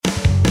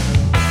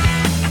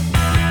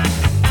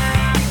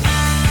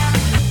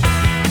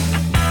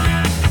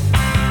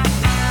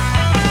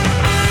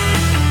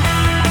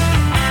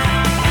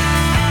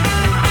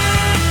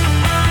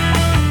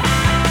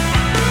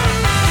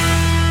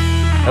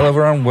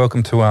everyone.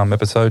 Welcome to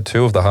episode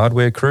 2 of the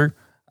Hardware Crew.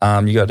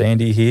 You got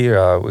Andy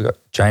here. We got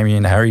Jamie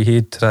and Harry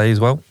here today as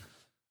well.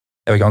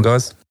 How we going,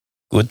 guys?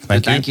 Good,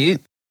 thank you.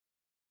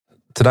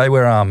 Today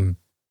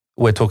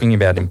we're talking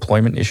about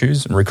employment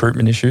issues and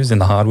recruitment issues in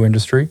the hardware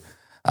industry.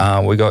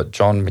 We got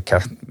John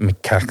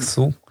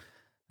McCaskill.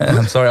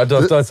 I'm sorry,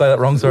 did I say that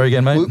wrong? Sorry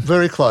again, mate.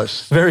 Very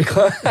close. Very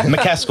close.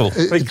 McCaskill.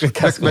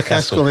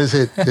 McCaskill is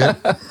it, yeah.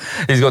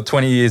 He's got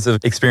 20 years of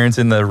experience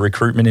in the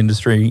recruitment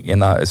industry,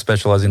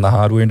 specialising in the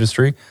hardware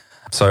industry.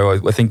 So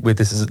I think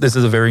this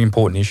is a very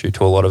important issue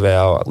to a lot of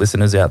our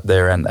listeners out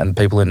there and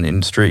people in the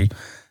industry.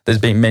 There's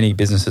been many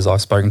businesses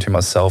I've spoken to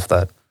myself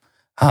that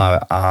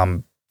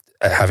are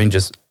having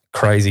just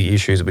crazy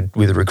issues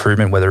with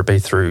recruitment, whether it be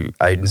through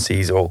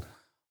agencies or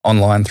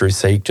online through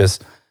Seek,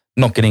 just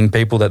not getting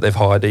people that they've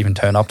hired to even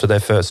turn up to their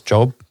first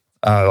job,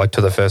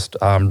 to the first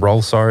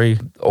role,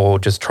 or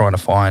just trying to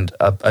find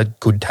a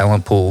good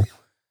talent pool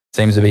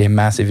seems to be a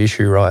massive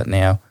issue right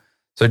now.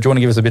 So do you want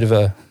to give us a bit of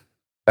a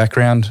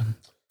background,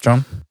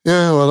 John?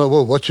 Yeah,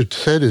 well, what you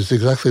said is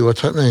exactly what's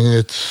happening.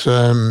 It's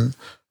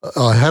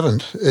I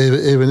haven't,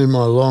 even in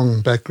my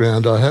long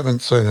background, I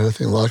haven't seen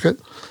anything like it.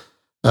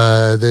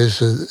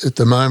 There's at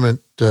the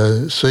moment,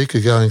 Seek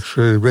are going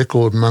through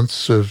record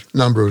months of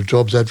number of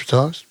jobs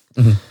advertised.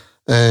 Mm-hmm.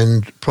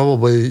 And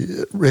probably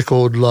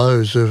record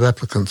lows of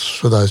applicants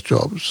for those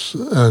jobs,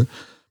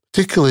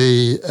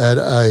 particularly at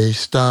a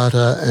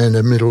starter and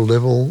a middle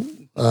level.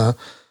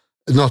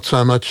 Not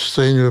so much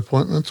senior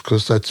appointments,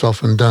 because that's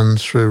often done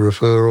through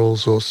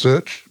referrals or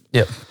search,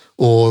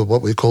 or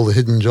what we call the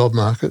hidden job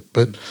market.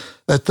 But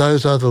at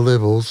those other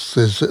levels,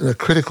 there's a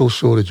critical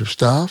shortage of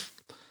staff,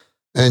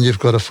 and you've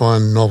got to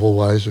find novel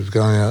ways of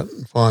going out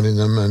and finding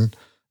them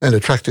and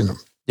attracting them.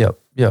 Yep.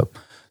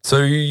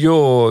 So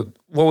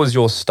what was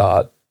your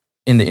start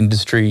in the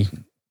industry?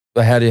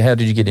 How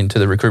did you get into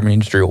the recruitment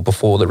industry, or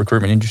before the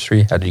recruitment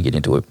industry? How did you get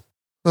into it?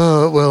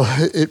 Well,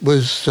 it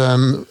was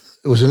an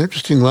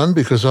interesting one,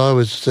 because I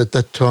was at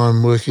that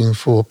time working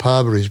for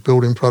Parbury's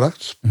Building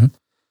Products, mm-hmm.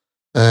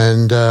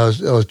 and I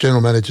was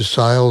general manager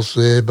sales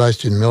there,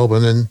 based in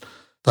Melbourne, and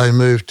they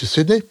moved to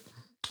Sydney,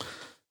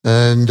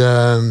 and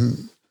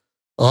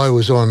I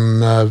was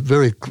on a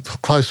very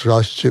close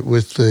relationship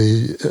with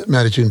the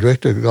managing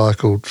director, a guy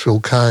called Phil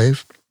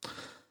Cave.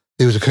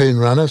 He was a keen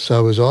runner,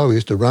 so was I. We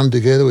used to run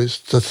together. We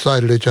used to stay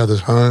at each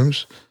other's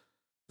homes.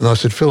 And I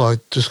said, Phil, I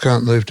just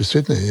can't move to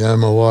Sydney.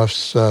 My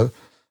wife's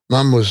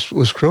mum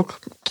was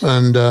crook,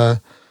 and the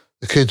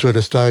kids were at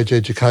a stage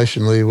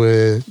educationally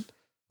where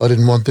I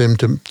didn't want them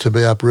to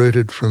be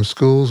uprooted from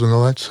schools and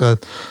all that. So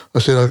I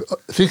said,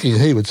 thinking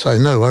he would say,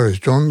 no worries,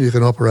 John, you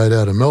can operate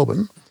out of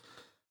Melbourne.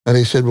 And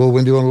he said, well,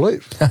 when do you want to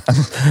leave?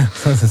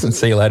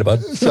 See you later,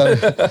 bud.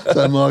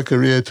 So my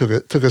career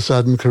took a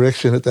sudden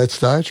correction at that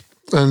stage.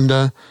 And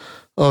I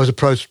was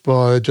approached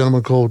by a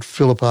gentleman called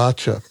Philip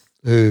Archer,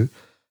 who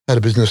had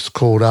a business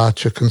called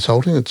Archer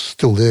Consulting. It's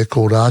still there,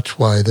 called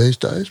Archway these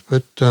days.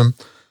 But and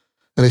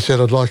he said,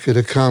 I'd like you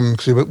to come,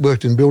 because you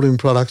worked in building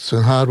products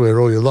and hardware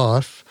all your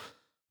life.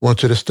 I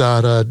want you to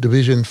start a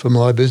division for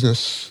my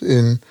business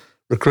in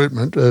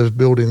recruitment of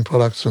building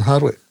products and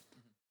hardware.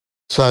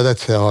 So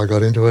that's how I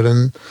got into it.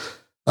 And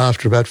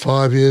after about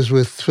 5 years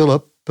with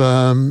Philip,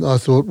 I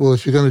thought, well,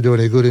 if you're going to do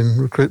any good in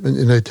recruitment,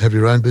 you need to have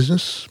your own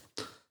business.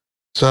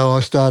 So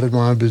I started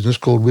my own business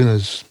called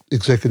Winners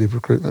Executive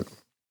Recruitment,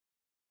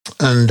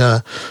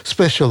 and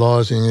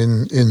specialising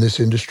in this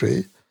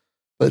industry,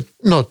 but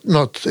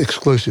not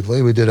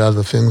exclusively. We did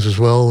other things as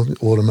well,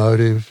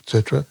 automotive,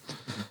 etc.,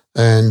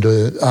 and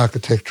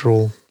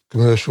architectural,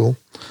 commercial,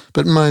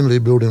 but mainly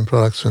building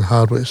products and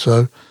hardware.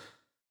 So,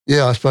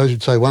 yeah, I suppose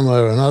you'd say one way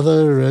or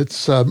another.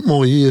 It's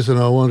more years than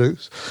I want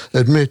to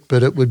admit,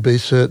 but it would be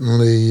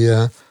certainly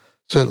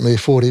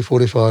 40,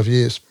 45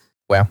 years.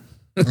 Wow.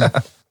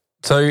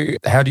 So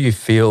how do you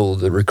feel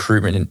the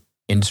recruitment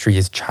industry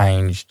has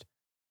changed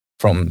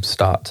from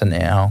start to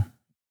now?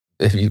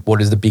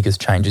 What is the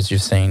biggest changes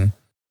you've seen?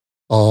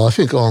 Oh, I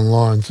think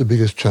online's the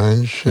biggest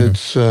change. Mm.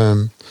 It's,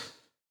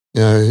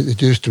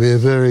 it used to be a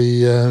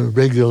very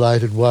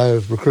regulated way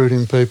of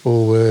recruiting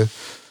people, where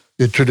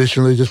you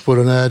traditionally just put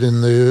an ad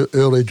in the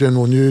early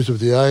general news of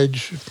the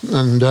age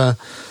and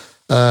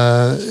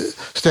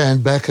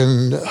stand back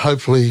and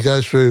hopefully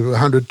go through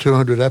 100,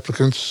 200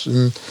 applicants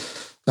and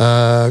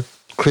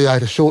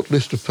create a short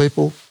list of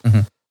people,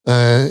 mm-hmm.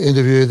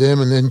 Interview them,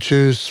 and then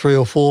choose 3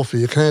 or 4 for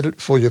your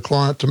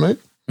client to meet.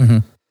 Mm-hmm.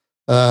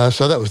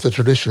 So that was the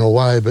traditional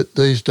way, but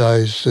these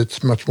days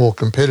it's much more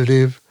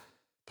competitive.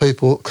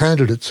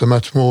 Candidates are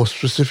much more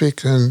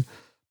specific and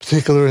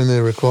particular in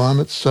their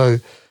requirements, so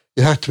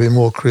you have to be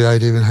more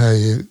creative in how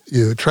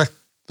you attract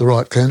the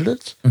right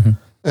candidates, mm-hmm.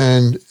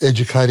 and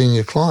educating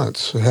your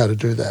clients on how to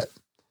do that.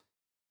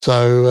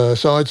 So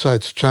I'd say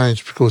it's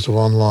changed because of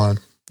online.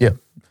 Yeah.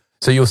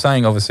 So you're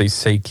saying obviously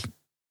Seek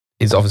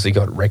is obviously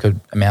got a record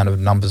amount of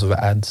numbers of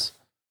ads,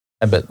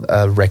 but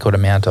a record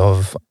amount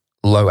of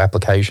low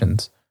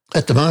applications.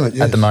 At the moment,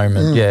 yes. At the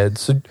moment, yeah.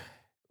 So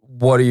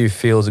what do you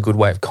feel is a good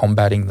way of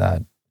combating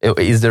that?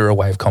 Is there a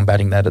way of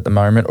combating that at the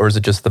moment, or is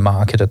it just the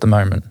market at the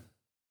moment?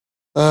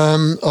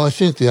 I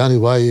think the only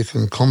way you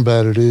can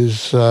combat it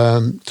is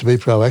to be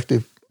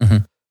proactive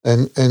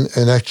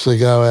and actually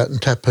go out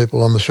and tap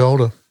people on the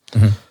shoulder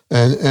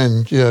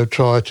and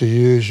try to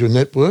use your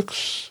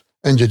networks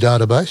and your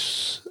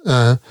database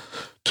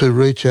to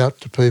reach out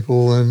to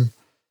people and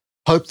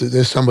hope that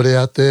there's somebody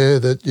out there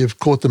that you've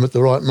caught them at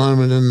the right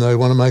moment and they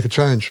want to make a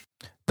change.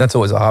 That's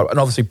always a hard, and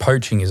obviously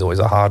poaching is always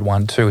a hard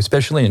one too,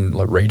 especially in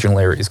like regional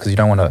areas, because you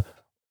don't want to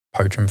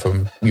poach them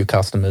from your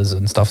customers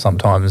and stuff.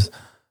 Sometimes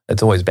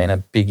it's always been a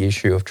big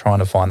issue of trying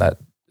to find that,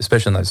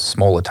 especially in those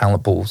smaller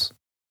talent pools.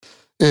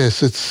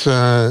 Yes, it's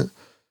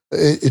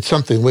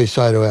something we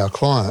say to our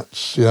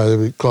clients.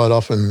 We quite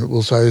often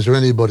will say, "Is there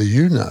anybody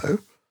you know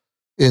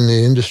in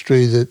the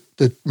industry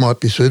that might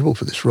be suitable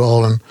for this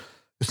role?" And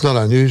it's not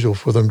unusual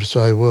for them to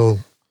say, "Well,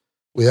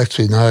 we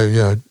actually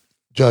know,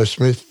 Joe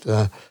Smith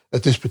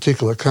at this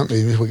particular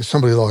company. If we get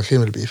somebody like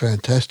him, it'd be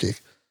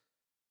fantastic."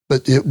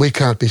 But we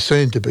can't be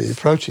seen to be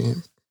approaching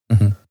him.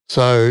 Mm-hmm.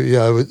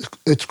 So,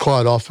 it's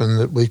quite often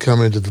that we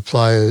come into the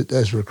play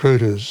as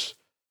recruiters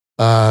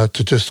to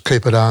just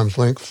keep at arm's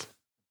length,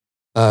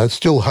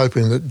 still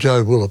hoping that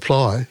Joe will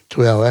apply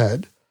to our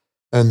ad,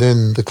 and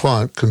then the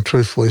client can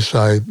truthfully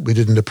say, "We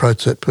didn't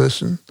approach that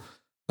person.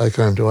 They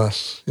came to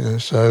us."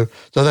 So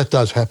that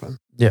does happen.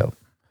 Yeah.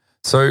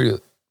 So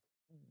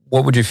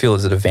what would you feel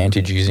is an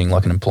advantage using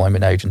like an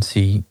employment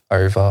agency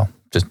over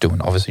just doing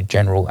obviously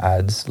general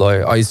ads?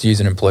 Like I used to use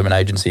an employment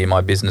agency in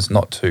my business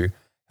not to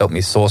help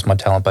me source my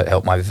talent, but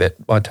help my vet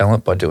my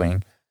talent by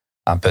doing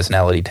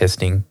personality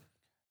testing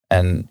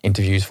and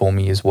interviews for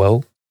me as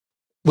well.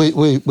 We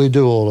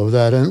do all of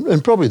that,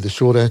 and probably the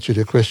short answer to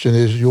your question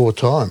is your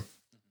time.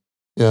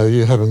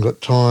 You haven't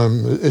got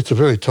time. It's a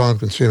very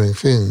time-consuming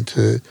thing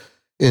to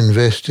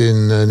invest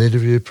in an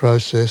interview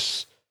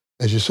process,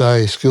 as you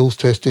say, skills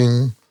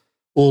testing,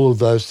 all of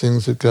those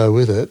things that go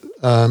with it,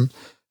 and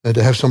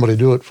to have somebody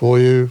do it for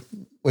you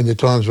when your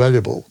time's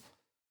valuable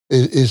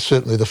is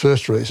certainly the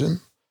first reason.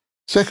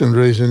 Second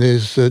reason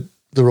is that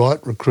the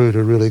right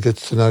recruiter really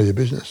gets to know your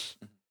business,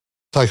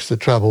 takes the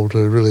trouble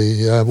to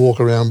really walk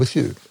around with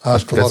you,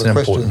 ask a lot of questions.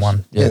 That's an important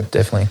one, yeah,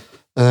 definitely.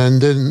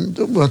 And then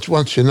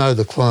once you know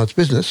the client's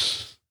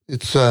business,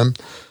 it's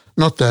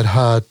not that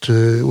hard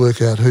to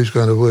work out who's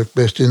going to work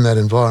best in that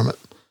environment.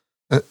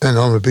 And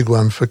I'm a big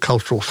one for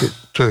cultural fit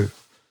too.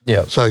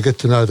 Yeah. So get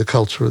to know the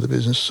culture of the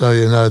business so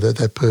you know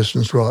that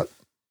person's right.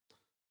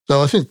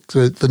 So I think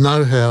the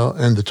know-how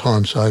and the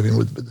time saving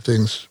would be the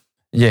things.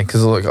 Yeah,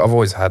 because I've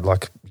always had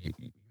you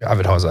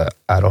advertise an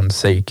ad on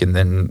Seek and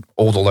then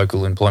all the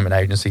local employment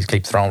agencies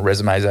keep throwing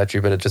resumes at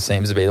you, but it just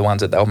seems to be the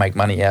ones that they'll make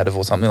money out of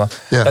or something like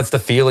that. Yeah. That's the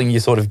feeling you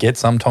sort of get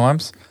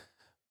sometimes.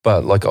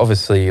 But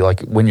obviously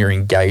when you're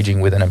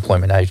engaging with an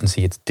employment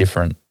agency, it's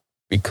different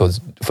because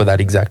for that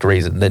exact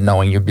reason, they're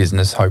knowing your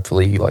business,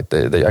 hopefully,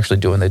 they're actually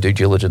doing their due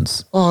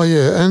diligence. Oh,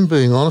 yeah, and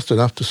being honest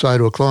enough to say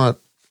to a client,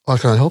 "I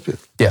can't help you."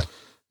 Yeah.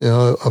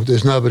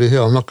 There's nobody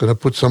here. I'm not going to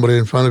put somebody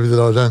in front of you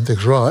that I don't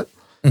think's right,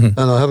 and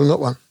I haven't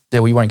got one. Yeah,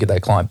 well, you won't get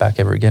that client back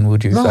ever again,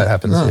 would you, if that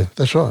happens? No,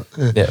 that's right.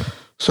 Yeah.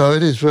 So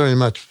it is very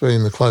much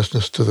being the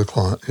closeness to the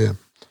client, yeah.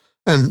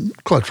 And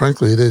quite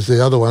frankly, there's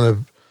the other one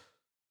of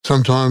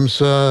sometimes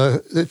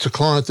it's a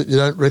client that you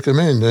don't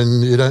recommend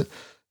and you don't,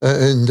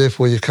 and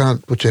therefore you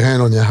can't put your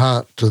hand on your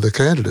heart to the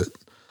candidate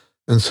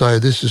and say,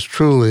 "This is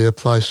truly a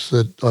place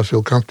that I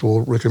feel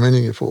comfortable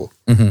recommending you for."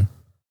 Mm-hmm.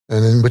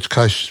 And in which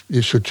case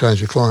you should change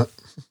your client.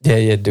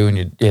 Yeah, doing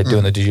the due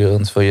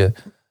diligence for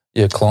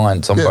your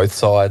clients on both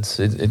sides.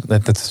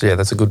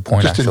 That's a good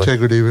point. Just actually.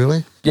 Integrity,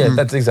 really. Yeah,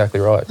 that's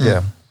exactly right.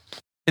 Yeah.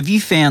 Have you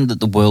found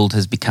that the world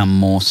has become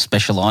more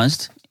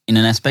specialised in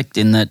an aspect,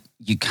 in that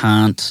you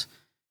can't,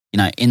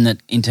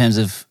 in terms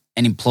of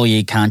an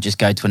employee can't just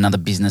go to another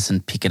business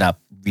and pick it up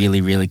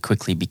really, really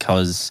quickly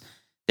because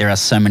there are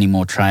so many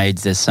more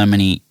trades. There's so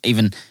many,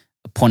 even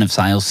point of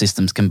sale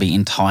systems can be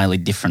entirely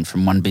different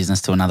from one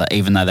business to another,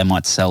 even though they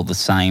might sell the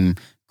same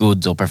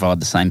goods or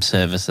provide the same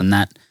service, and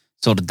that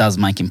sort of does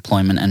make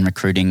employment and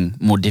recruiting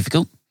more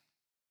difficult?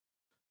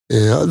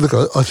 Yeah, look,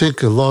 I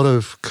think a lot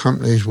of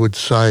companies would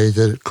say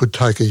that it could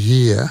take a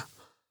year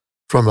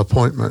from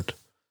appointment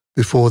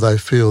before they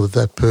feel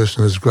that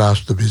person has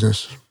grasped the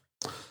business,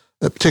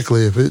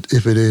 particularly if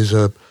it is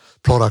a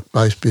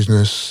product-based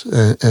business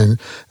and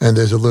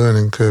there's a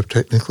learning curve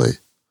technically.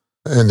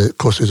 And, of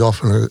course, there's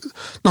often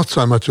not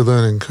so much a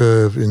learning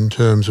curve in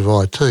terms of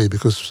IT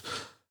because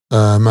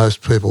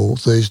most people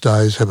these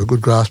days have a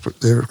good grasp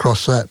there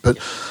across that. But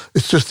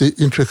it's just the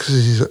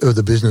intricacies of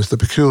the business, the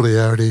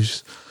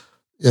peculiarities,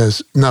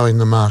 knowing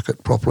the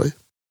market properly.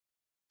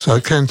 So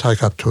it can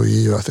take up to a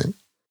year, I think.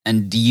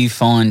 And do you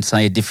find,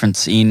 say, a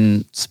difference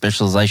in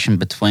specialisation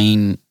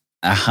between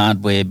a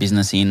hardware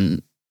business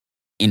in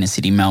a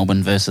city,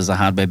 Melbourne, versus a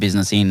hardware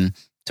business in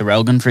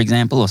Terrelgan, for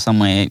example, or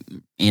somewhere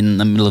in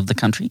the middle of the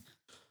country?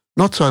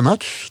 Not so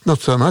much.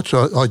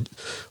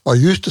 I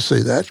used to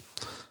see that.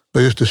 I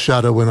used to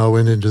shudder when I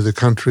went into the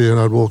country and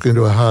I'd walk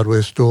into a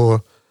hardware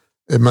store,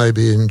 it may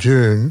be in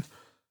June,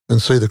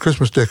 and see the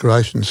Christmas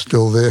decorations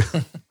still there.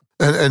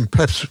 and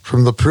perhaps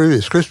from the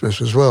previous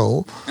Christmas as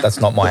well. That's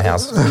not my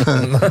house.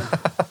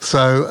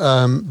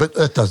 So, but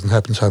that doesn't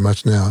happen so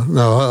much now.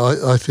 No,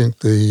 I think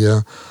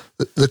the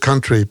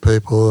country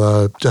people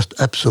are just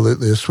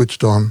absolutely as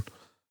switched on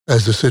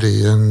as the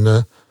city,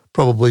 and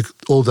probably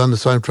all done the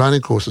same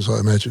training courses, I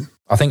imagine.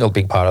 I think a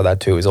big part of that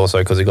too is also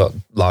because you've got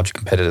large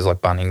competitors like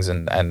Bunnings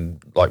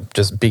and like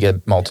just bigger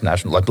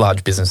multinational, like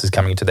large businesses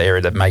coming into the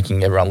area that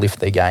making everyone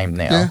lift their game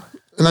now. Yeah,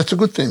 and that's a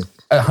good thing.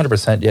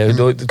 100%, yeah.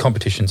 The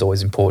competition's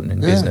always important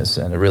in business,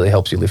 and it really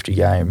helps you lift your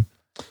game.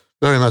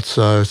 Very much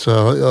so.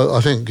 So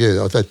I think,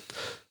 that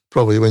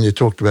probably when you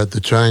talked about the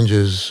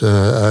changes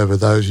over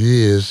those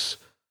years,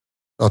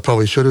 I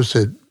probably should have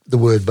said the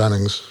word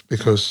Bunnings,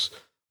 because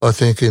I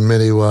think in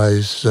many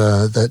ways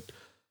that,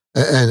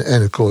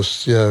 and of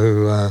course,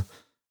 now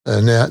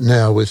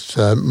with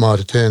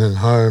Mitre 10 and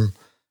Home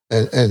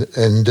and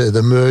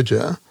the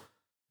merger,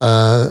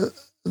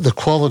 the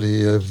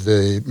quality of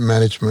the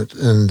management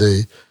and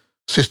the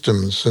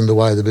systems and the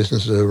way the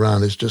businesses are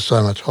run is just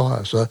so much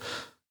higher. So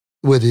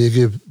whether you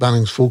give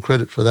Bunnings full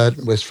credit for that,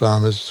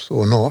 Wesfarmers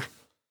or not,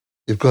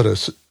 you've got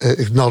to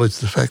acknowledge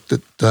the fact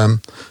that the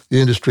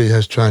industry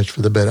has changed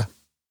for the better.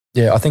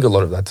 Yeah, I think a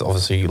lot of that's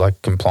obviously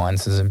like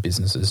compliances and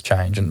businesses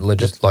change, and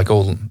just like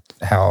all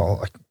how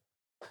like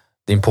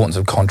the importance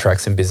of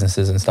contracts in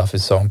businesses and stuff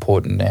is so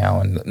important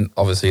now. And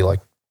obviously like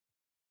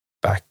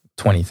back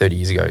 20, 30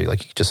 years ago,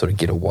 like you could just sort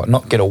of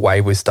not get away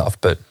with stuff,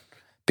 but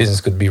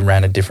business could be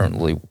ran a different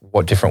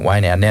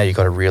way now. Now you've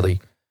got to really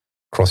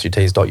cross your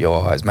T's, dot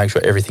your I's, make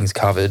sure everything's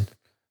covered.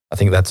 I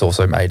think that's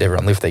also made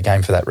everyone lift their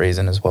game for that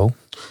reason as well.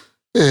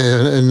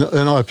 Yeah,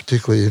 and I'm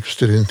particularly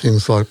interested in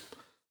things like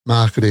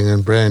marketing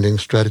and branding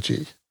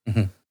strategy.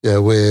 Mm-hmm. Yeah,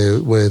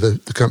 where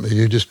the company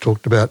you just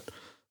talked about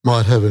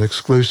might have an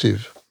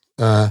exclusive.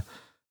 How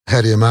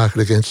do you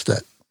market against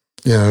that?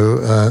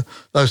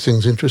 Those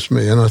things interest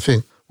me, and I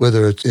think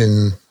whether it's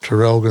in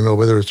Traralgon or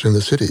whether it's in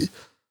the city,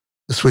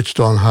 the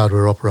switched-on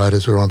hardware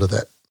operators are onto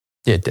that.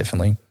 Yeah,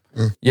 definitely.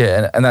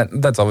 Yeah,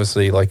 and that's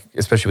obviously like,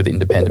 especially with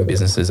independent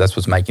businesses, that's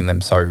what's making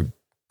them so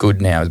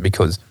good now, is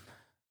because,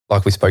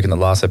 like we spoke in the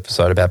last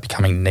episode about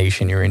becoming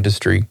niche in your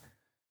industry,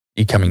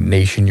 you're becoming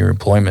niche in your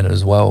employment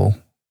as well,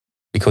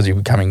 because you're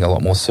becoming a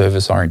lot more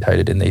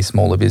service-orientated in these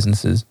smaller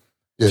businesses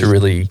to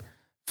really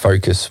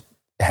focus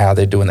how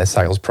they're doing their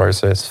sales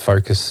process,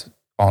 focus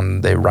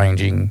on their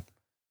ranging.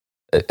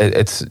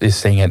 It's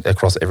seeing it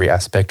across every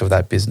aspect of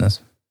that business.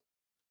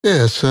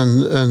 Yes,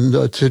 and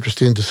it's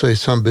interesting to see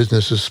some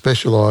businesses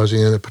specialising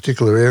in a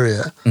particular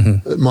area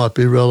that might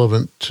be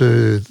relevant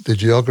to the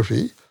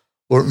geography,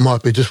 or it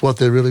might be just what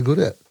they're really good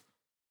at.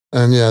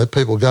 And,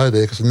 people go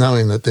there because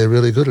knowing that they're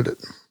really good at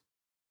it.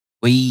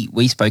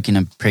 We spoke in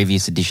a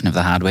previous edition of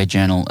the Hardware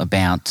Journal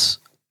about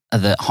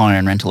the hire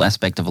and rental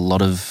aspect of a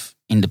lot of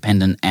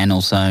independent and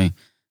also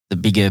the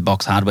bigger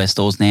box hardware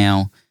stores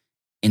now,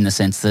 in the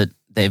sense that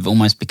they've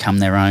almost become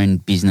their own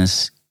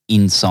business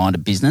inside a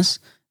business.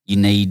 You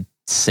need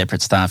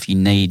separate staff, you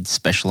need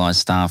specialised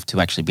staff to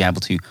actually be able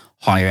to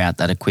hire out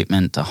that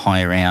equipment, to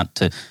hire out,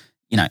 to,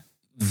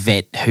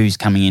 vet who's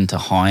coming in to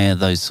hire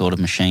those sort of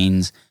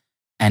machines.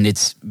 And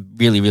it's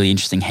really, really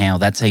interesting how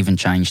that's even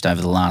changed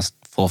over the last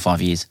 4 or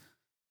 5 years.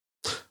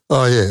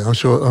 Oh yeah, I'm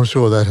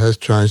sure that has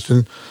changed.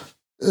 And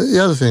the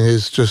other thing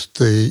is just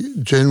the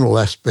general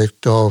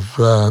aspect of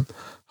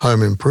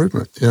home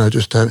improvement.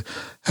 Just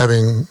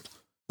having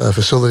a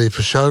facility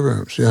for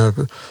showrooms.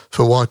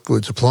 For white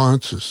goods,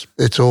 appliances.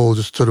 It's all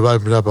just sort of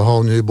opened up a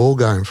whole new ball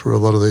game for a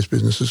lot of these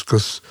businesses,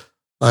 because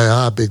they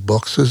are big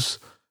boxes,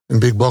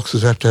 and big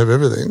boxes have to have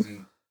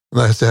everything.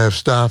 And they have to have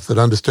staff that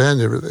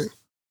understand everything,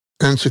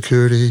 and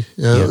security.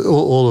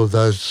 All of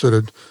those sort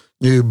of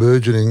new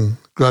burgeoning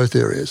growth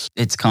areas.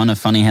 It's kind of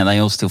funny how they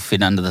all still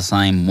fit under the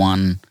same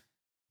one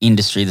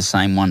industry, the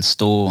same one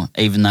store,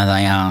 even though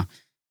they are,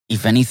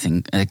 if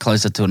anything,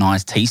 closer to an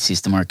IT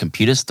system or a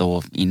computer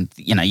store. You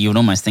would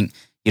almost think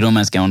you'd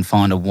almost go and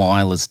find a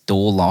wireless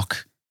door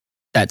lock.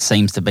 That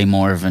seems to be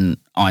more of an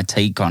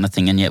IT kind of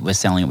thing, and yet we're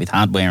selling it with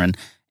hardware, and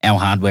our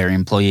hardware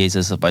employees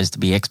are supposed to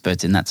be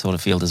experts in that sort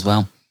of field as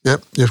well.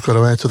 Yep, you've got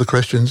to answer the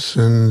questions.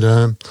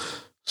 And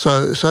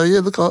so yeah,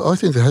 look, I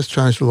think it has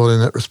changed a lot in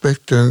that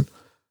respect, and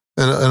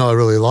I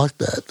really like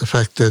that, the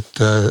fact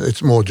that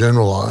it's more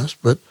generalised.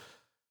 But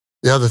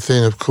the other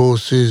thing, of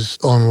course, is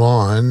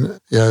online,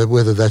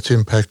 whether that's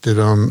impacted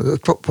on,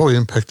 probably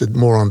impacted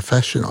more on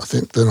fashion, I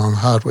think, than on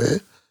hardware.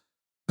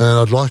 And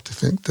I'd like to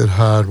think that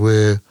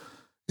hardware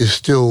is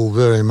still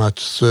very much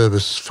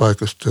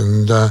service-focused,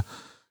 and,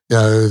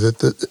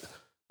 that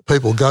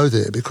people go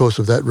there because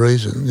of that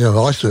reason.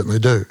 I certainly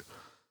do.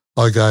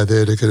 I go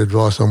there to get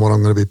advice on what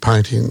I'm going to be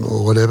painting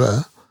or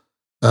whatever,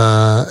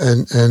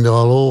 and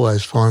I'll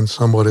always find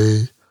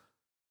somebody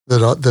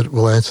that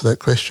will answer that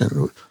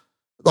question.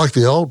 Like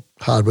the old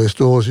hardware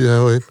stores,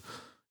 you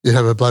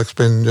have a bloke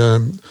spend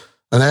an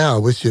hour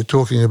with you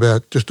talking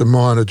about just a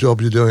minor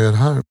job you're doing at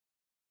home.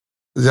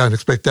 You don't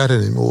expect that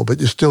anymore, but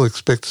you still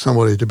expect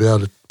somebody to be able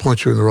to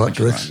point you in the right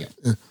direction.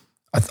 Right,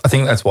 yeah. I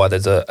think that's why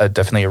there's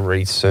definitely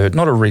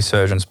not a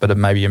resurgence, but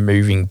maybe a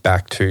moving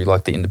back to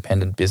like the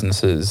independent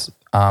businesses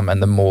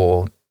and the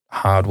more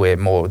hardware,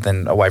 more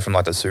than away from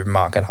like the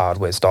supermarket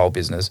hardware style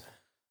business.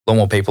 A lot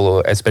more people,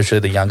 especially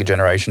the younger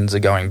generations, are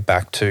going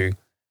back to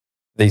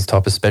these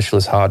type of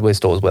specialist hardware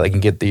stores where they can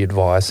get the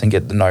advice and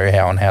get the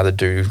know-how on how to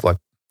do, like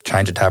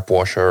change a tap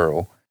washer,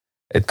 or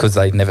because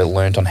they never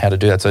learnt on how to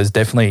do that. So it's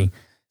definitely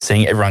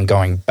seeing everyone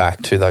going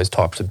back to those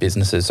types of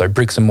businesses. So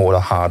bricks and mortar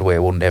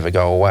hardware will never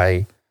go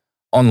away.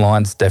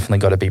 Online's definitely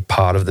got to be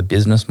part of the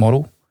business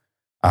model,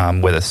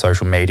 whether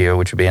social media,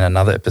 which would be in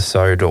another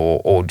episode,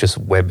 or just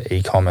web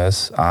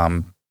e-commerce.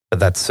 But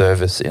that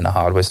service in a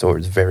hardware store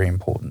is very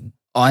important.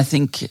 I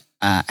think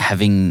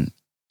having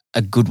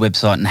a good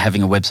website and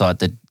having a website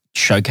that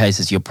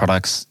showcases your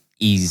products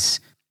is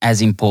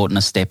as important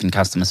a step in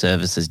customer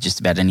service as just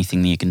about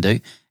anything that you can do.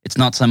 It's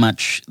not so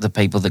much the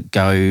people that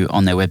go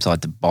on their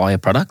website to buy a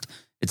product.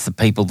 It's the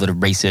people that are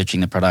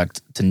researching the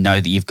product to know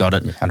that you've got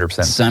it.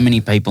 100%. So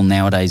many people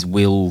nowadays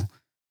will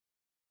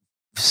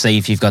see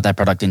if you've got that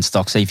product in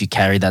stock, see if you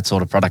carry that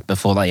sort of product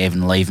before they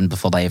even leave and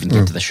before they even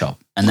get to the shop.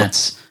 And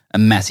that's a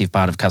massive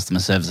part of customer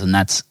service, and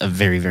that's a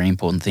very, very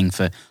important thing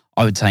for,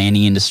 I would say,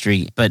 any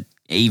industry, but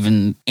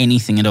even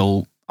anything at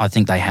all. I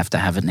think they have to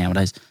have it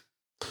nowadays.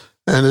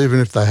 And even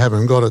if they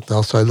haven't got it,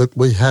 they'll say, look,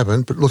 we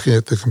haven't, but looking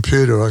at the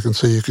computer, I can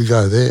see you could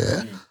go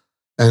there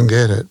and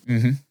get it.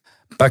 Mm-hmm.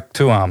 Back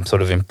to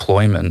sort of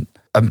employment,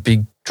 a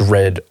big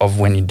dread of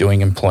when you're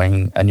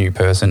employing a new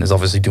person is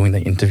obviously doing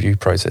the interview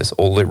process,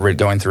 or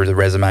going through the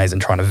resumes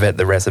and trying to vet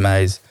the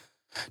resumes.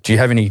 Do you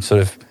have any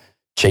sort of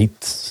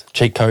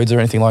cheat codes or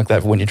anything like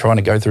that when you're trying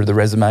to go through the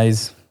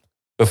resumes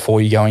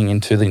before you're going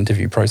into the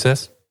interview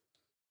process?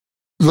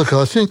 Look,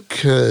 I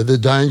think the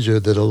danger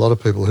that a lot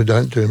of people who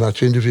don't do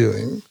much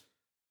interviewing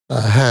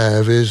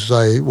have is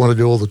they want to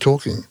do all the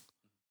talking.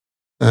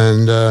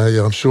 And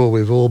I'm sure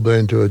we've all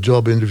been to a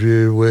job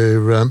interview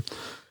where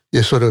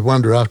you sort of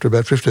wonder after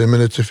about 15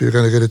 minutes if you're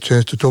going to get a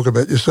chance to talk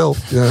about yourself.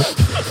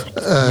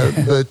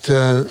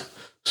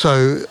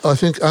 So I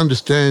think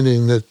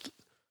understanding that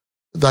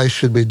they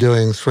should be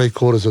doing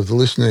 3/4 of the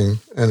listening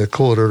and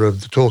 1/4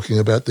 of the talking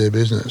about their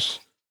business,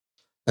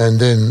 and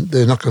then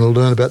they're not going to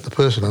learn about the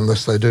person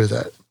unless they do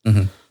that.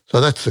 Mm-hmm. So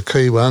that's the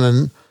key one.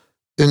 And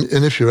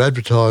if you're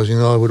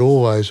advertising, I would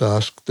always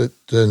ask that,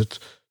 and it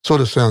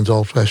sort of sounds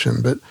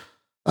old-fashioned, but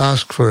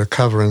ask for a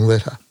covering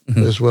letter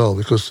as well,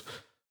 because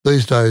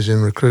these days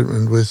in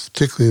recruitment,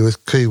 particularly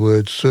with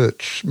keyword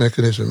search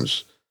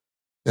mechanisms,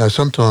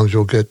 sometimes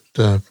you'll get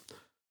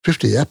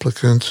 50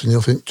 applicants and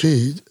you'll think,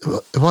 gee,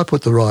 if I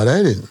put the right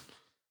ad in,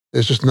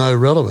 there's just no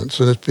relevance.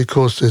 And it's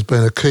because there's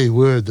been a key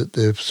word that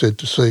they've said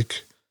to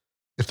seek.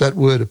 If that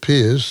word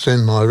appears,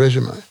 send my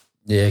resume.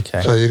 Yeah,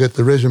 okay. So you get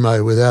the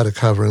resume without a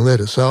covering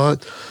letter. So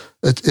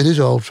it is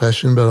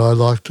old-fashioned, but I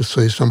like to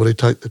see somebody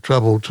take the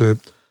trouble to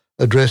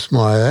address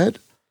my ad.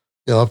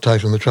 I've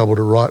taken the trouble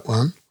to write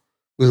one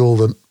with all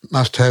the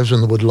must-haves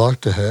and the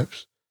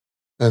would-like-to-haves.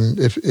 And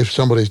if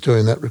somebody's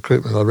doing that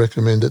recruitment, I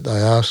recommend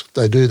that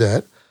they do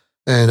that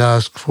and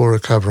ask for a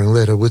covering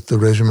letter with the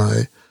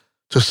resume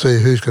to see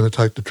who's going to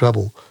take the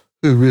trouble,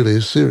 who really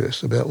is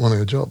serious about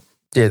wanting a job.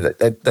 Yeah,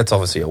 that's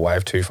obviously a way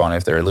of too finding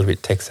if they're a little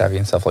bit tech savvy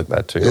and stuff like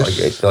that too.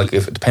 Yes. Like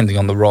if depending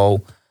on the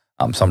role,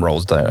 some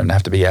roles don't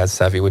have to be as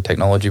savvy with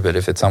technology, but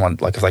if it's someone,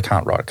 like if they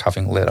can't write a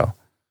covering letter,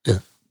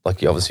 like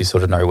you obviously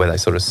sort of know where they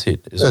sort of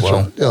sit as That's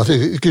well. Right. Yeah, I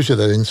think it gives you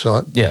that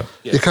insight. Yeah.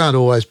 You can't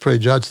always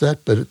prejudge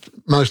that, but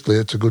mostly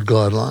it's a good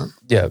guideline.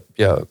 Yeah.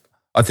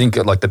 I think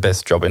like the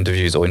best job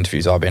interviews or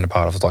interviews I've been a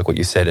part of is like what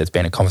you said, it's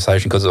been a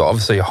conversation, because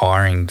obviously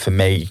hiring for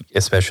me,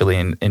 especially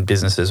in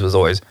businesses, was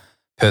always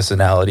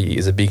personality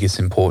is the biggest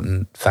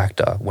important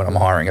factor when I'm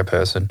hiring a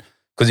person,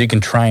 because you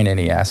can train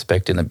any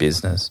aspect in the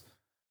business.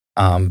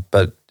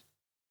 But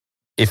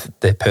if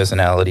their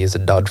personality is a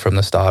dud from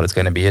the start, it's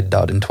going to be a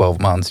dud in 12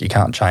 months. You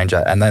can't change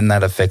that. And then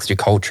that affects your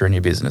culture in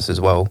your business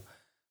as well.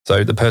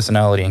 So the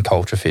personality and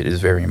culture fit is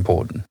very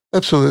important.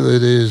 Absolutely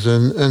it is.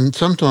 And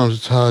sometimes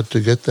it's hard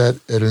to get that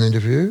at an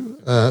interview,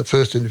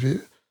 first interview.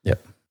 Yep.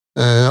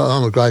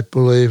 I'm a great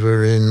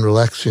believer in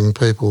relaxing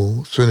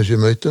people as soon as you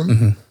meet them.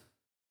 Mm-hmm.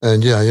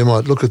 And, you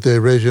might look at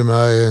their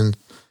resume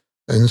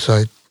and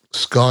say,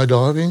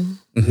 skydiving?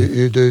 Mm-hmm.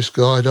 You do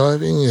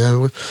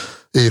skydiving?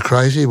 Are you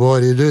crazy? Why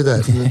do you do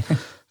that?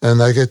 And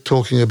they get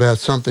talking about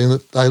something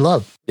that they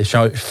love.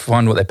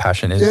 Find what their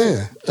passion is.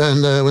 Yeah.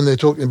 And when they're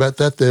talking about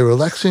that, they're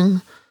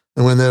relaxing.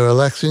 And when they're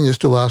relaxing, you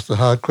still ask the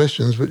hard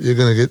questions, but you're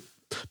going to get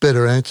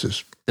better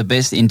answers. The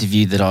best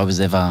interview that I was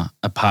ever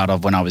a part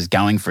of when I was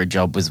going for a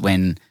job was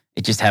when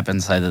it just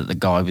happened so that the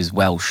guy was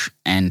Welsh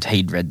and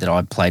he'd read that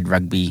I played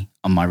rugby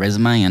on my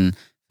resume, and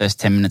first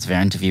 10 minutes of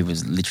our interview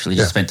was literally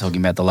just spent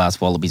talking about the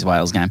last Wallabies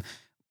Wales game.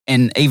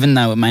 And even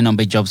though it may not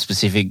be job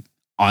specific,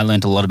 I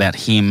learned a lot about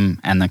him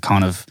and the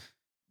kind of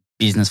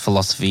business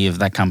philosophy of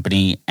that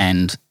company,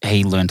 and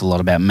he learned a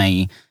lot about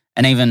me.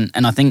 And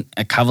I think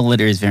a cover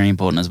letter is very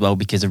important as well,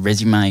 because a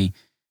resume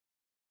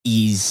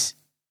is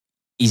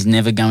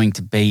never going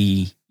to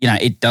be,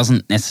 it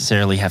doesn't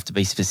necessarily have to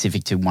be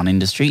specific to one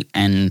industry.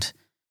 And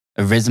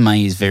a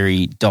resume is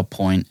very dot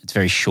point. It's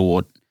very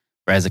short,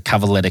 whereas a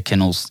cover letter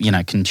can also,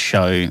 can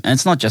show, and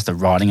it's not just a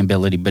writing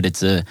ability, but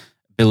it's a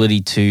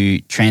ability to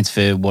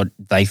transfer what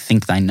they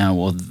think they know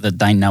or that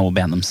they know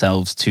about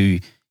themselves to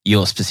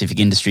your specific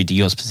industry, to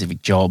your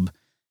specific job,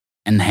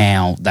 and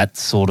how that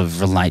sort of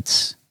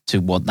relates to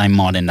what they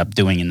might end up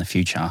doing in the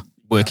future,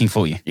 working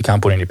for you. You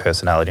can't put any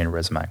personality in a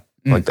resume.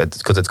 Like that's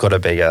because it's got to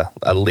be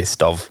a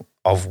list of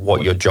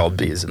what your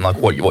job is and like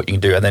what you can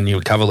do, and then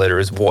your cover letter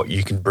is what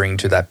you can bring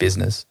to that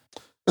business.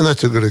 And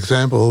that's a good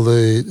example.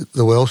 The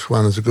Welsh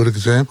one is a good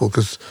example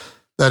because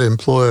that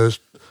employer's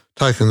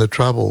taken the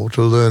trouble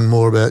to learn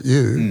more about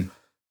you,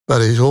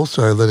 but he's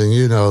also letting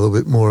you know a little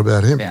bit more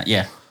about him.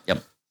 Yeah.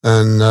 Yep.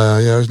 And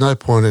there's no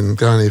point in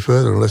going any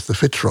further unless the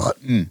fit's right.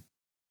 And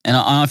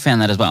I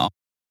found that as well.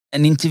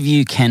 An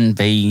interview can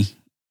be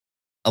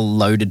a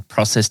loaded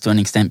process to an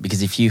extent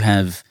because if you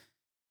have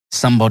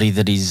somebody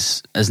that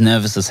is as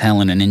nervous as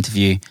hell in an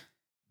interview,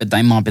 but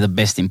they might be the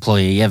best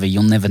employee ever,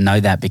 you'll never know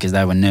that because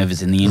they were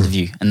nervous in the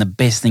interview. And the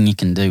best thing you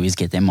can do is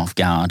get them off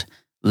guard,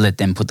 let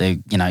them put their,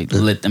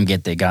 let them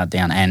get their guard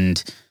down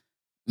and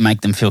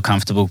make them feel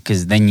comfortable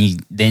because then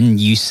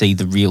you see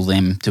the real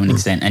them to an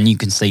extent and you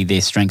can see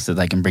their strengths that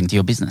they can bring to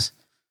your business.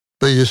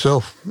 Be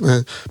yourself,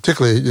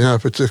 particularly,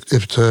 if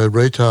it's a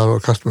retail or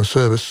a customer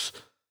service,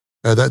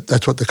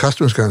 that's what the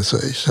customer's going to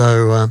see.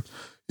 So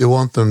you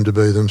want them to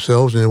be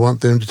themselves and you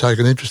want them to take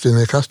an interest in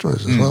their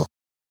customers as well.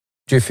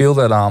 Do you feel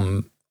that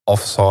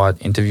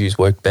off-site interviews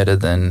work better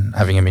than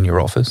having them in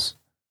your office?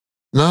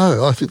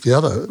 No, I think the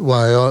other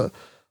way.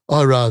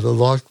 I rather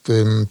like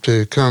them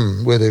to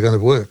come where they're going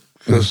to work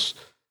because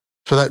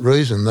for that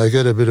reason they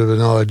get a bit of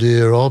an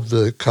idea of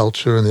the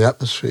culture and the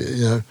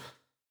atmosphere.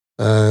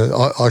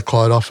 I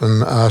quite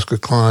often ask a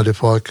client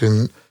if I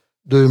can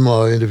do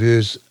my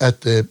interviews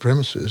at their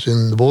premises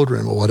in the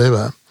boardroom or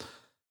whatever,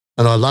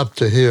 and I love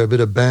to hear a bit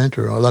of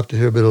banter. I love to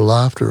hear a bit of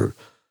laughter,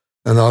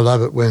 and I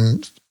love it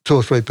when 2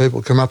 or 3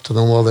 people come up to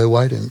them while they're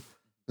waiting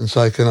and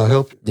say, "Can I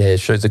help you?" Yeah, it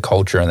shows the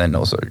culture and then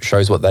also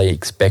shows what they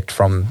expect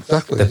from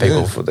the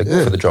people for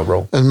the job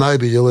role. And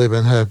maybe you'll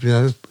even have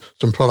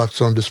some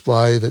products on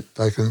display that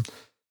they can.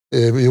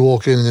 You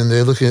walk in and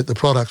they're looking at the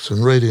products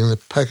and reading the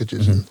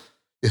packages, and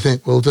you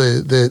think, well,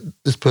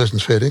 this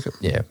person's fair dinkum.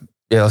 Yeah.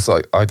 It's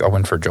like I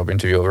went for a job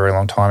interview a very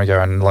long time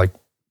ago, and like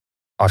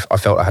I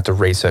felt I had to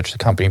research the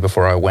company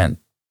before I went,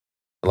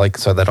 like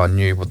so that I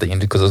knew what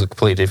because it was a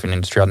completely different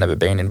industry I'd never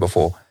been in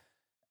before.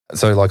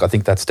 So like I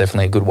think that's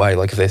definitely a good way.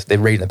 Like if they're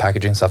reading the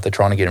packaging and stuff, they're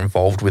trying to get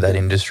involved with that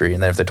industry,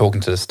 and then if they're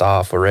talking to the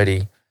staff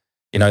already,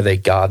 their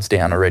guard's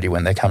down already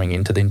when they're coming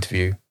into the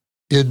interview.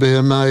 You'd be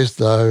amazed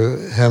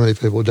though how many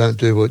people don't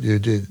do what you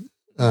did.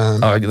 I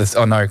know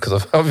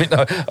because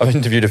I've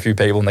interviewed a few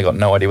people and they got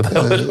no idea what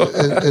the hell it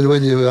was. And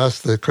when you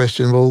ask the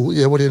question, well,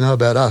 yeah, what do you know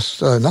about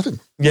us? Nothing.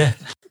 Yeah,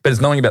 but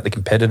it's knowing about the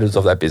competitors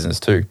of that business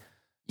too.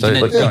 So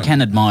you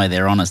can admire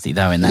their honesty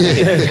though in that.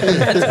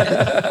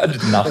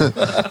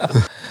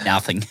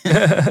 Nothing.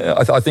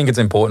 I think it's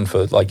important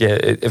for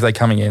if they're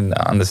coming in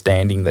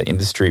understanding the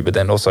industry, but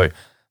then also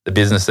the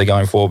business they're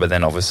going for, but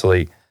then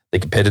obviously the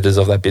competitors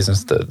of that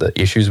business, the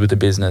issues with the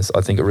business,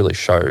 I think it really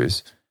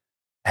shows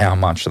how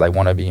much they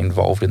want to be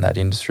involved in that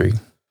industry.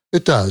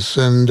 It does.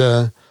 And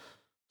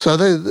so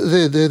they're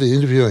the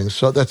interviewing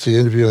side. That's the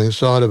interviewing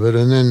side of it.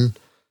 And then,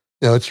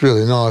 it's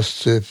really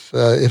nice if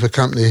a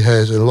company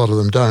has, and a lot of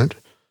them don't,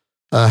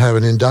 have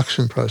an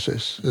induction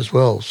process as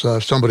well. So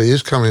if somebody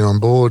is coming on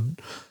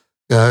board,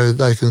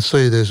 they can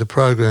see there's a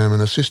program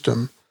and a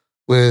system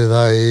where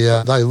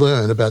they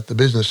learn about the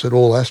business at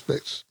all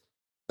aspects.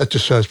 That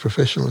just shows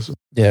professionalism.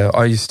 Yeah,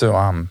 I used to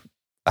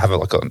have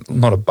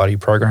not a buddy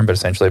program, but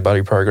essentially a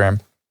buddy program.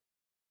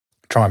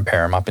 Try and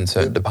pair them up in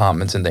certain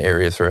departments in the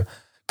area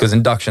because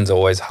induction's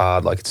always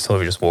hard. Like it's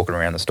sort of just walking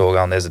around the store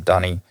going, there's a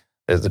dunny,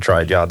 there's the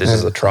trade yard, this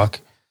is a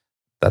truck.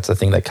 That's the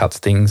thing that cuts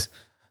things.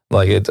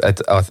 Like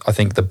I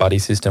think the buddy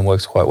system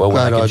works quite well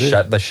when they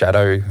can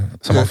shadow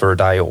someone for a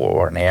day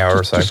or an hour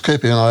or so. Just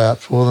keeping an eye out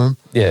for them.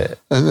 Yeah.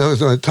 And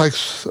it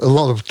takes a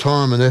lot of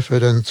time and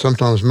effort and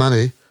sometimes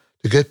money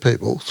to get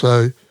people.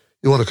 So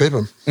you want to keep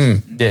them.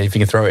 Yeah, if you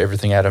can throw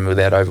everything at them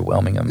without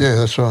overwhelming them. Yeah,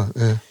 that's right,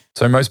 yeah.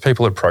 So most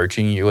people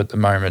approaching you at the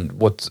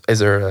moment, is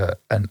there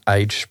an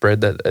age spread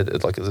that,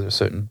 is there a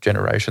certain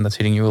generation that's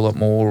hitting you a lot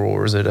more,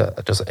 or is it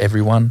just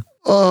everyone?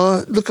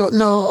 I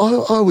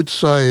would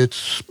say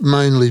it's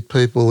mainly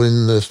people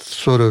in the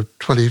sort of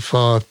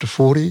 25 to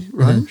 40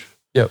 range.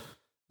 Yep.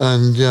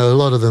 And, a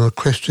lot of them are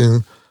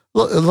questioning, a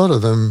lot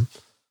of them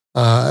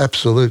are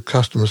absolute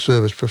customer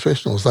service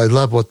professionals. They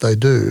love what they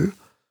do.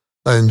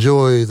 They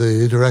enjoy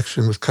the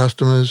interaction with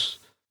customers.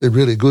 They're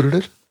really good at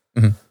it.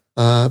 Mm-hmm.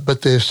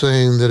 But they're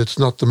seeing that it's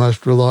not the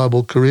most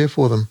reliable career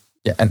for them.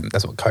 Yeah, and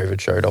that's what COVID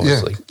showed,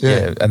 obviously.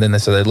 Yeah. And then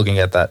they're looking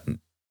at that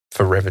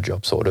forever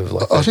job sort of.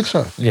 I think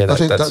so. Yeah, I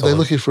think that they're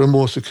looking for a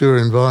more secure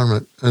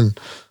environment. And,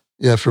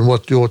 from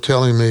what you're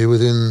telling me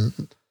in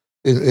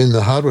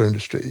the hardware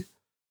industry,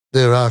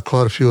 there are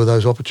quite a few of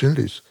those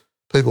opportunities.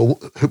 people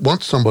who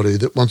want somebody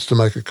that wants to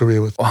make a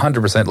career with.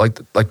 100%. Like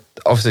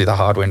obviously the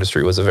hardware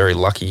industry was a very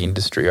lucky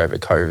industry over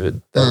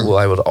COVID that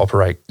were able to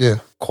operate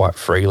quite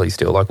freely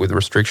still, like with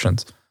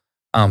restrictions.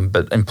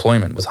 But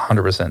employment was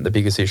 100% the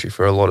biggest issue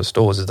for a lot of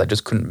stores is they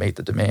just couldn't meet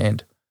the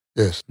demand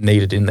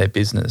needed in their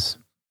business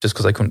just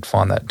because they couldn't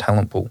find that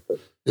talent pool.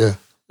 Yeah.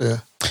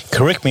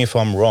 Correct me if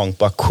I'm wrong,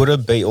 but could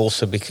it be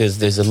also because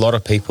there's a lot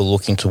of people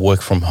looking to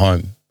work from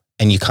home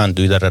and you can't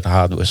do that at a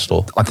hardware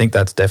store? I think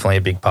that's definitely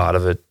a big part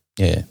of it.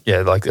 Yeah,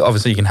 like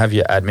obviously you can have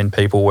your admin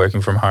people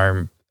working from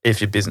home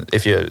if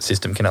your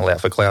system can allow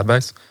for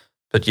cloud-based,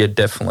 but you're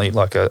definitely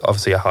like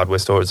obviously a hardware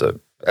store is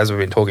as we've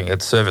been talking,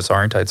 it's service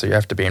oriented, so you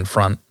have to be in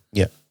front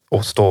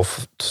or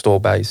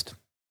store-based.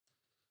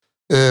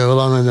 Yeah, well,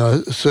 I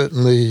mean,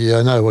 certainly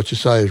I know what you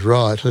say is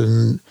right,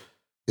 and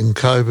in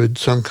COVID,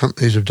 some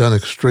companies have done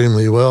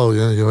extremely well.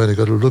 You've only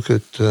got to look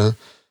at,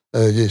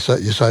 you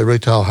say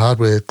retail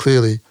hardware,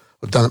 clearly,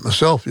 I've done it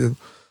myself. You're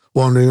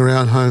wandering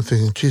around home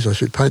thinking, geez, I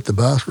should paint the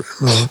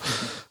bathroom.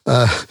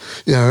 I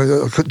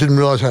didn't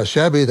realise how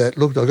shabby that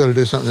looked. I've got to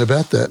do something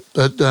about that.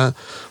 But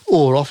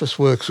or office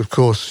works, of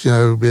course,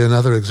 would be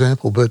another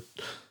example. But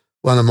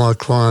one of my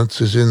clients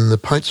is in the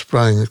paint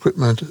spraying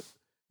equipment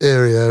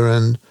area,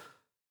 and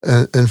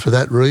for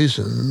that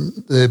reason,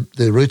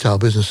 their retail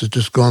business has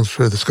just gone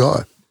through the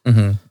sky,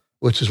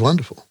 which is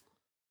wonderful.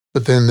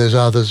 But then there's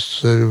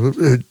others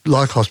who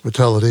like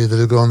hospitality that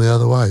have gone the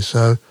other way.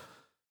 So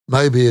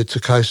maybe it's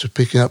a case of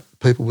picking up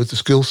people with the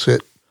skill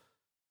set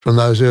from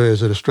those areas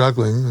that are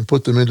struggling and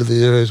put them into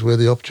the areas where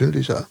the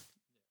opportunities are.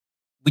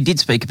 We did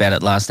speak about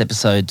it last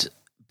episode,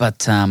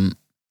 but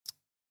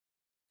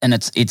and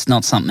it's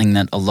not something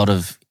that a lot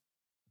of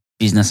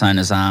business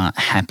owners are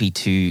happy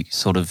to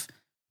sort of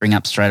bring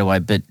up straight away.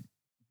 But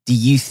do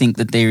you think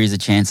that there is a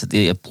chance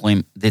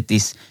that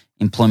this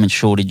employment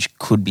shortage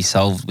could be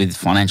solved with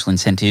financial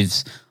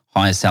incentives,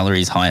 higher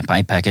salaries, higher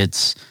pay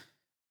packets?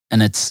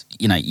 And it's,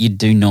 you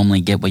do normally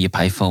get what you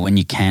pay for when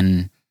you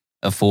can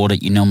afford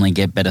it. You normally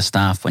get better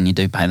staff when you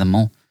do pay them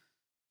more.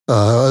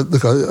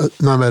 Look,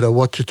 no matter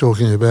what you're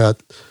talking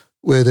about,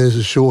 where there's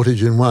a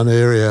shortage in one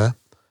area,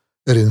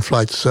 it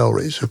inflates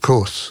salaries, of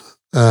course.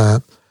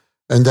 And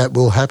that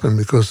will happen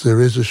because there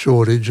is a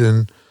shortage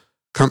and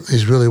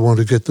companies really want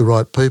to get the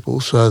right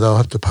people, so they'll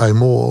have to pay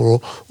more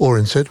or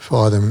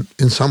incentivise them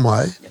in some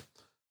way.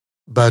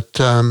 But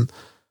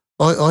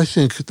I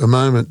think at the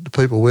moment, the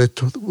people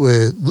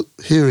we're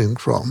hearing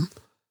from,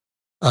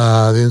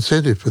 the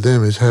incentive for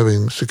them is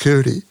having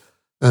security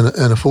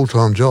and a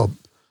full-time job.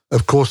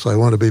 Of course they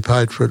want to be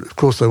paid for it. Of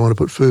course they want to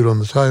put food on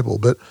the table.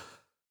 But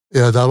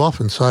they'll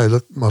often say,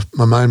 look,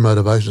 my main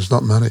motivation is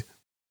not money.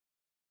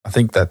 I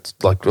think that's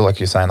like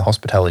you're saying, the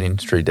hospitality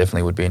industry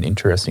definitely would be an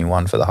interesting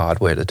one for the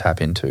hardware to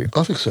tap into.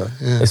 I think so,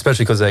 yeah.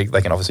 Especially because they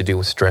can obviously deal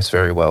with stress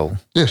very well.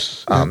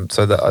 Yes.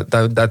 So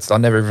that's I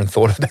never even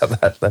thought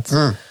about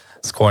that.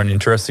 It's quite an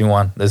interesting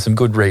one. There's some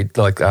good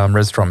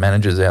restaurant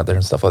managers out there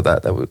and stuff like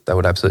that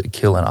would absolutely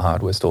kill in a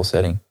hardware store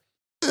setting.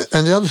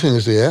 And the other thing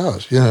is the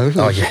hours, the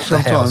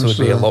hours would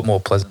be a lot more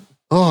pleasant.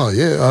 Oh,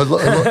 yeah.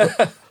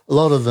 A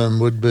lot of them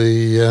would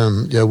be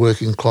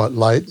working quite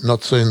late,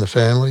 not seeing the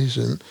families,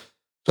 and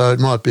so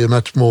it might be a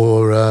much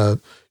more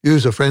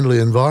user-friendly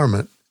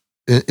environment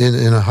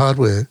in a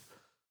hardware.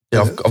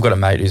 Yeah, I've got a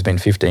mate who's been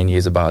 15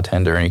 years a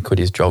bartender and he quit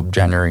his job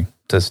January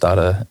to start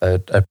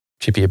a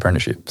chippy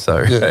apprenticeship.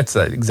 So that's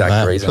that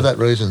exact reason. For that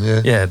reason,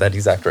 yeah. Yeah, that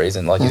exact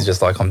reason. Like he's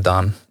just like, I'm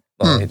done.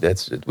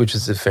 Which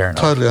is fair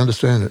enough. Totally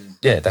understand it.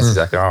 Yeah, that's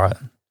exactly right.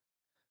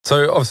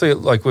 So obviously,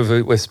 like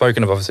we've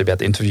spoken obviously about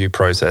the interview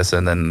process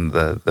and then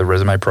the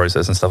resume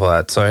process and stuff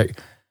like that. So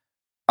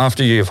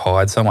after you've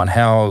hired someone,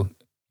 how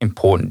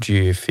important do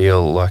you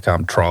feel like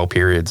trial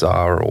periods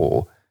are,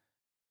 or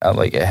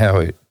like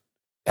how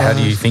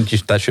do you think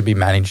that should be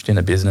managed in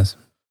a business?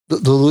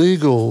 The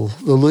legal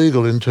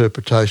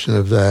interpretation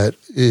of that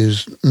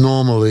is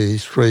normally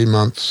 3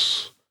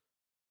 months.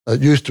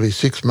 It used to be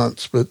 6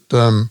 months, but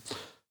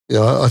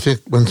I think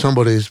when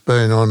somebody's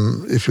been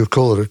on, if you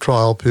call it a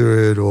trial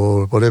period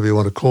or whatever you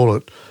want to call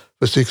it,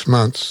 for 6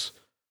 months,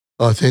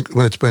 I think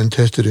when it's been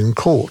tested in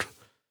court,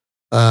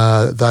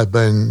 they've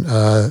been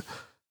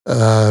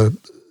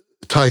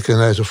taken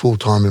as a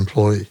full-time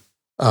employee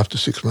after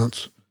 6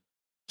 months.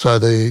 So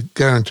the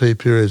guarantee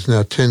periods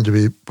now tend to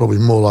be probably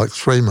more like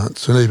 3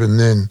 months, and even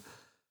then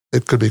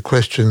it could be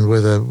questioned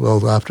whether,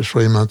 after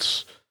 3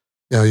 months,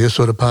 you're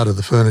sort of part of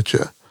the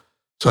furniture.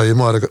 So you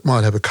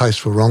might have a case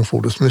for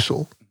wrongful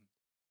dismissal.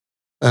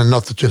 And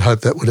not that you'd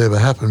hope that would ever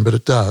happen, but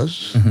it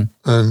does.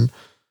 Mm-hmm.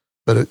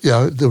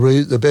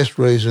 The best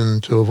reason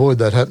to avoid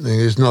that happening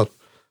is not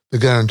the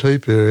guarantee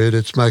period,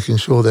 it's making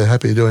sure they're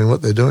happy doing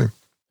what they're doing.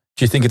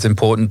 Do you think it's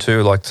important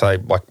to, say,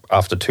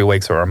 after 2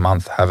 weeks or a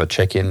month, have a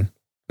check-in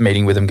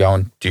meeting with them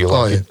going, do you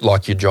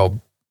like your job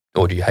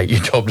or do you hate your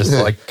job? Just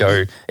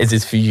go, is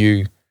this for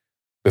you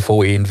before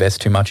we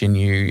invest too much in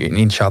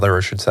each other,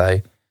 I should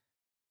say?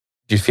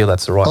 Do you feel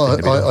that's the right thing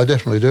to be doing? I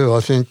definitely do. I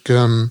think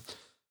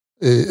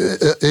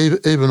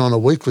even on a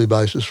weekly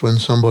basis when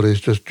somebody's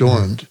just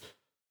joined,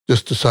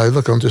 just to say,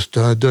 look, I'm just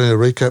doing a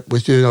recap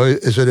with you.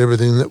 Is it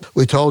everything that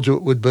we told you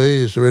it would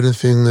be? Is there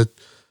anything that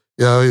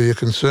you're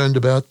concerned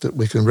about that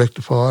we can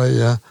rectify?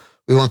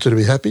 We want you to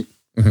be happy,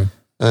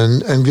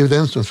 and give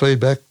them some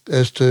feedback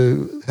as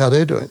to how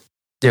they're doing.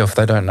 Yeah, if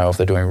they don't know if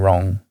they're doing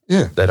wrong,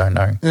 they don't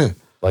know. Yeah.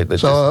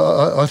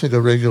 So I think a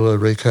regular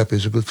recap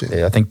is a good thing.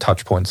 Yeah, I think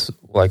touch points,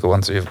 like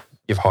once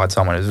you've hired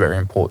someone, is very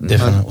important.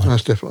 Definitely.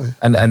 Most definitely.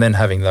 And then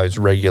having those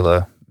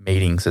regular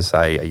meetings to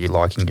say, are you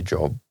liking your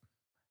job?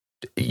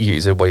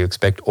 Is it what you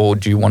expect, or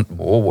do you want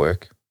more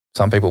work?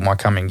 Some people might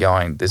come in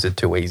going, this is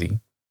too easy.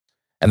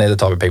 And they're the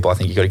type of people I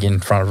think you got to get in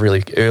front of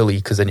really early,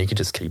 because then you could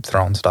just keep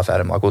throwing stuff at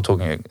them. Like we were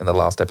talking in the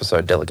last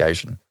episode,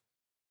 delegation.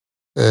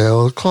 Yeah,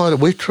 well,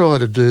 we try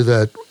to do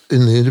that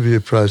in the interview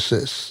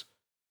process.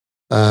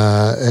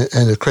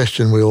 And a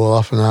question we all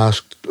often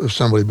ask of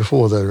somebody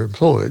before they're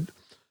employed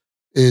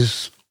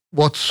is,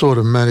 what sort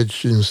of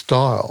managing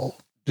style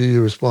do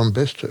you respond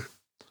best to?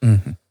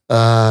 Mm-hmm.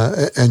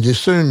 And you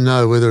soon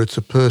know whether it's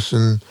a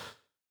person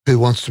who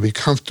wants to be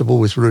comfortable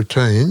with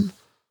routine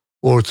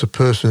or it's a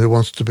person who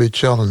wants to be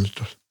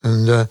challenged.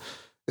 And,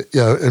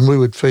 and we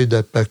would feed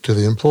that back to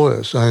the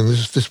employer, saying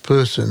this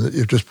person that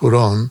you've just put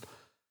on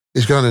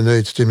is going to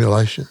need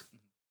stimulation.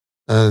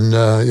 And,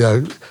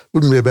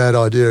 wouldn't be a bad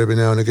idea every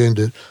now and again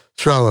to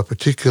throw a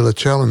particular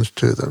challenge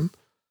to them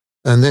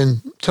and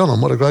then tell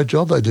them what a great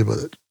job they did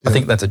with it. I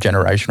think that's a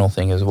generational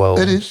thing as well.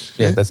 It is.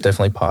 Yeah, that's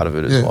definitely part of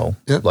it as well.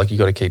 Yep. Like you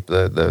got to keep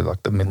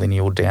the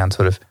millennial down,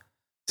 sort of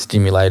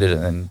stimulated,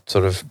 and then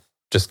sort of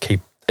just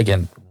keep,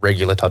 again,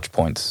 regular touch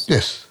points.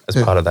 Yes.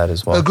 As part of that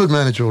as well. A good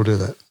manager will do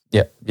that.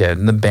 Yeah,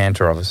 and the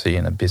banter obviously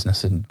in a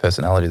business and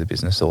personality of the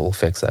business all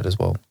affects that as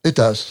well. It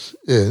does.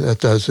 Yeah, it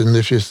does. And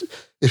if you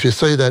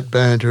see that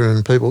banter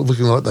and people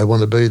looking like they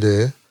want to be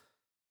there,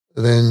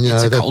 then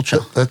it's a culture.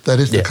 That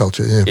is the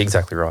culture. Yeah,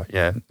 exactly right.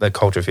 Yeah, the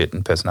culture fit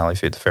and personality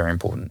fit is very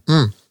important.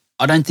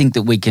 I don't think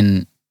that we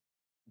can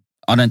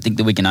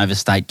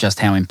overstate just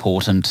how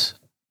important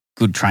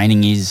good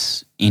training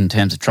is in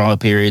terms of trial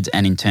periods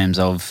and in terms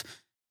of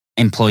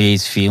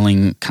employees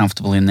feeling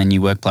comfortable in their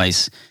new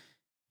workplace.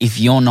 If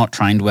you're not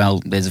trained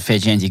well, there's a fair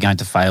chance you're going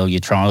to fail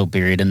your trial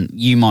period, and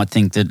you might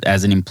think that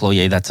as an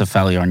employee that's a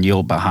failure on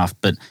your behalf,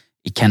 but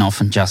it can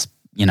often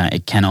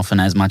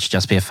as much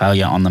just be a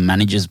failure on the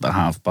manager's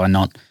behalf by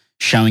not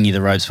showing you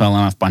the ropes well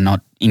enough, by not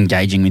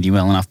engaging with you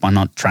well enough, by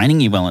not training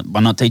you well, by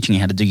not teaching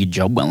you how to do your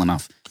job well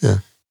enough. Yeah.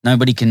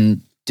 Nobody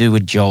can do a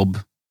job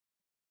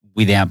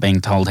without being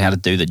told how to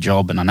do the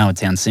job. And I know it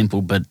sounds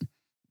simple, but,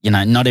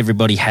 not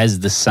everybody has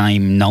the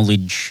same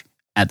knowledge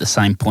at the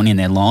same point in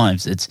their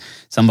lives. It's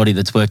somebody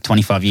that's worked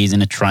 25 years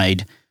in a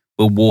trade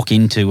will walk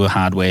into a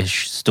hardware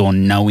store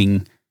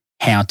knowing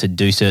how to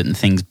do certain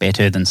things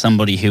better than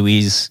somebody who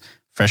is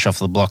fresh off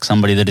the block,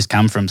 somebody that has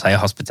come from, say, a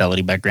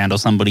hospitality background, or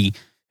somebody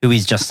who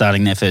is just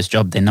starting their first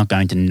job. They're not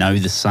going to know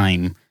the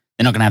same.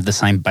 They're not going to have the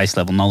same base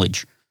level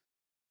knowledge.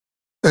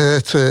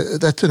 That's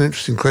an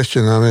interesting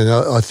question. I mean,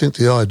 I think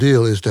the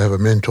ideal is to have a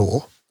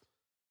mentor.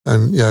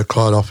 And,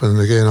 quite often,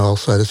 again, I'll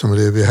say to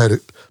somebody, have you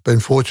been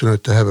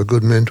fortunate to have a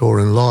good mentor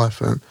in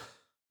life? And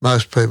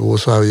most people will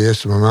say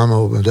yes to my mum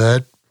or my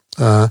dad.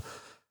 A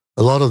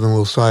lot of them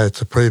will say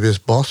it's a previous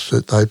boss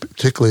that they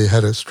particularly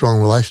had a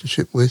strong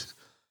relationship with.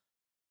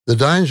 The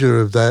danger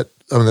of that,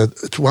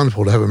 it's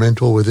wonderful to have a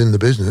mentor within the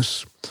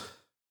business,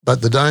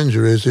 but the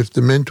danger is if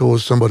the mentor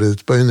is somebody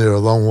that's been there a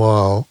long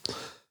while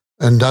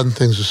and done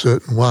things a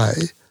certain way,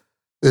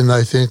 then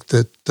they think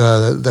that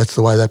that's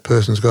the way that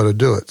person's got to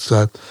do it.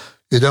 So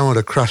you don't want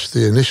to crush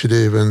the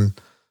initiative and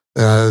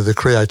the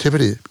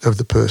creativity of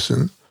the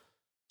person.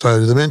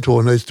 So the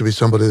mentor needs to be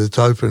somebody that's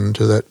open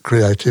to that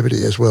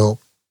creativity as well.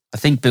 I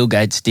think Bill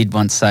Gates did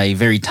once say,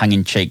 very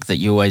tongue-in-cheek, that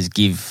you always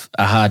give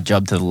a hard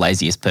job to the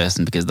laziest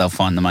person because they'll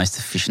find the most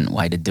efficient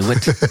way to do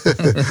it.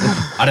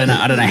 I don't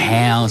know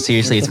how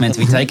seriously it's meant to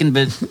be taken,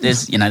 but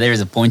there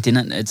is a point in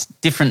it. It's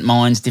different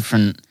minds,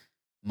 different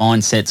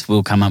mindsets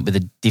will come up with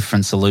a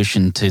different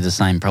solution to the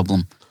same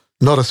problem.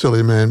 Not a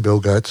silly man,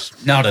 Bill Gates.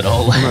 Not at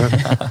all. No.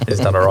 He's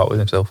done all right with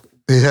himself.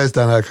 He has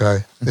done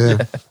okay, yeah.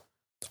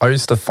 I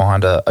used to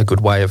find a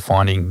good way of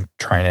finding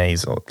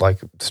trainees, like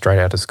straight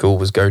out of school,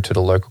 was go to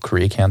the local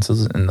career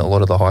counsellors in a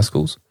lot of the high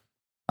schools.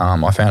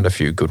 I found a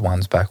few good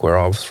ones back where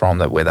I was from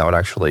where they would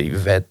actually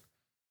vet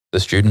the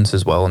students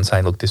as well and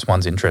say, look, this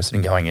one's interested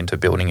in going into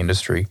building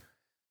industry,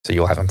 so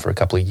you'll have them for a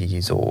couple of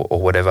years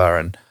or whatever.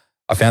 And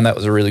I found that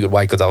was a really good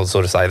way because I would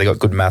sort of say they got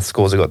good math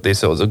scores, they got this.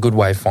 So it was a good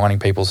way of finding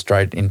people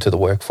straight into the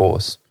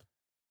workforce.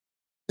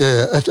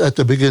 Yeah, at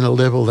the beginner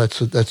level,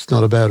 that's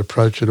not a bad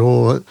approach at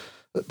all.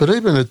 But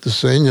even at the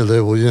senior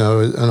level,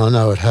 and I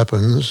know it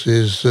happens,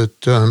 is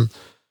that,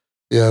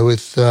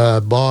 with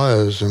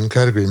buyers and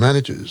category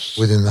managers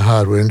within the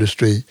hardware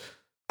industry,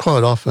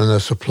 quite often a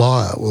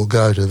supplier will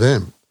go to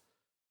them,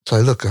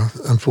 say, look,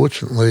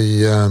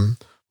 unfortunately,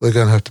 we're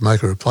going to have to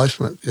make a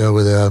replacement,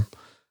 with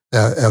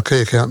our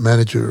key account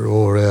manager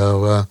or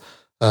our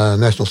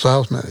national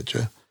sales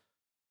manager.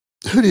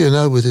 Who do you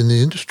know within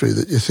the industry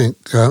that you think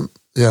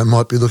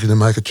might be looking to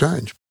make a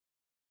change?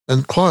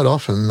 And quite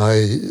often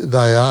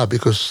they are,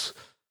 because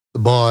the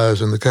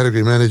buyers and the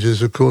category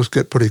managers, of course,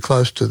 get pretty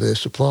close to their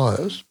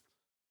suppliers,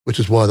 which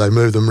is why they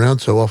move them around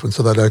so often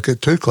so they don't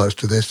get too close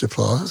to their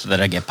suppliers. So they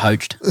don't get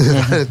poached. They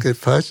don't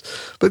get poached.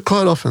 But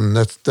quite often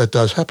that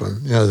does happen,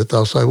 you know, that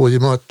they'll say, well,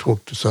 you might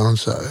talk to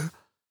so-and-so.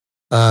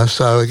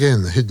 So,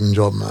 again, the hidden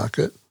job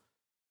market.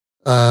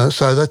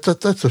 So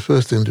that's the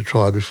first thing to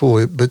try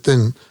before. But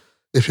then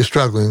if you're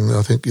struggling,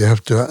 I think you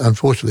have to,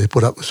 unfortunately,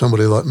 put up with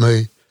somebody like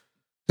me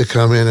to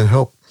come in and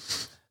help.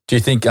 Do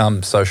you think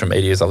social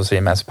media is obviously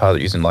a massive part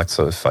of using like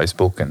sort of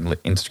Facebook and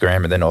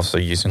Instagram, and then also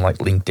using like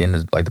LinkedIn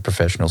as like the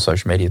professional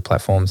social media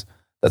platforms?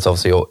 That's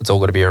obviously it's all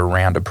got to be a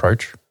round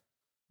approach.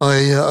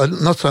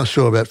 I'm not so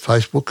sure about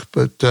Facebook,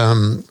 but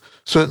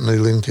certainly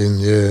LinkedIn,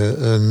 yeah.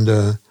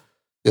 And,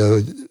 you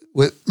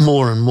know,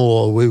 more and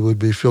more we would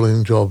be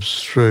filling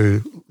jobs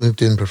through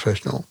LinkedIn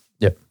Professional.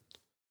 Yep.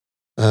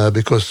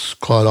 Because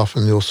quite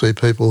often you'll see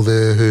people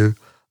there who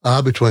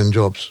are between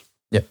jobs.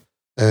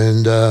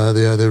 And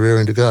they're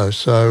raring to go.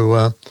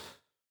 So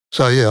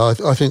yeah,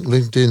 I think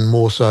LinkedIn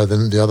more so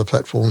than the other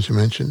platforms you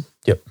mentioned.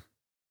 Yep.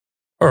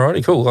 All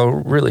righty, cool. I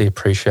really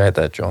appreciate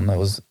that, John. That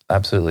was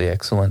absolutely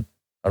excellent.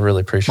 I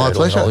really appreciate My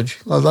pleasure. all the knowledge.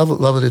 I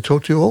love it to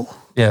talk to you all.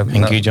 Yeah,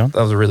 Thank you, John.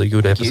 That was a really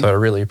good episode. I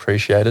really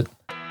appreciate it.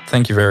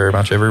 Thank you very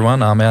much,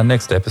 everyone. Our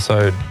next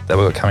episode that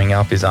we've got coming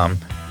up is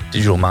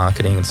digital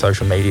marketing and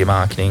social media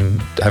marketing.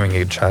 Having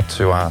a chat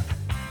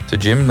to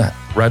Jim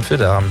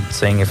Radford,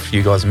 seeing if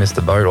you guys missed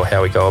the boat or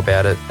how we go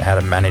about it, how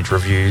to manage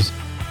reviews,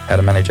 how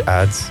to manage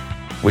ads,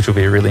 which will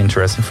be really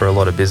interesting for a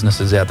lot of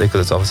businesses out there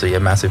because it's obviously a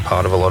massive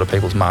part of a lot of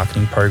people's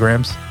marketing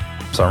programs.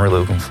 So I'm really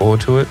looking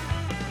forward to it.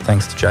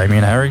 Thanks to Jamie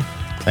and Harry.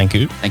 Thank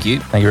you. Thank you.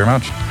 Thank you very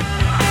much.